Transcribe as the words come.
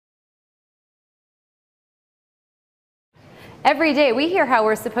Every day we hear how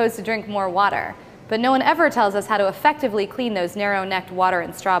we're supposed to drink more water, but no one ever tells us how to effectively clean those narrow-necked water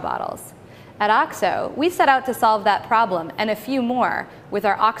and straw bottles. At OXO, we set out to solve that problem and a few more with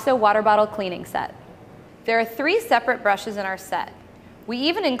our OXO water bottle cleaning set. There are 3 separate brushes in our set. We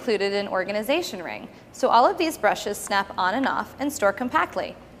even included an organization ring, so all of these brushes snap on and off and store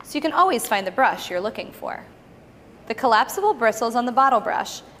compactly, so you can always find the brush you're looking for. The collapsible bristles on the bottle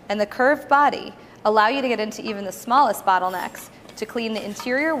brush and the curved body allow you to get into even the smallest bottlenecks to clean the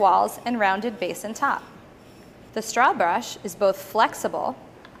interior walls and rounded base and top. The straw brush is both flexible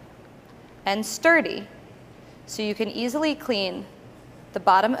and sturdy, so you can easily clean the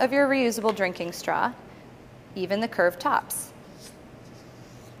bottom of your reusable drinking straw, even the curved tops.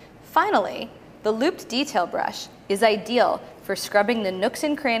 Finally, the looped detail brush is ideal for scrubbing the nooks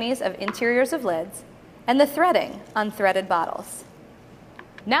and crannies of interiors of lids and the threading on threaded bottles.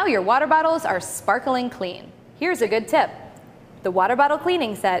 Now your water bottles are sparkling clean. Here's a good tip. The water bottle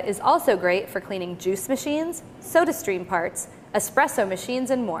cleaning set is also great for cleaning juice machines, soda stream parts, espresso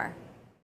machines, and more.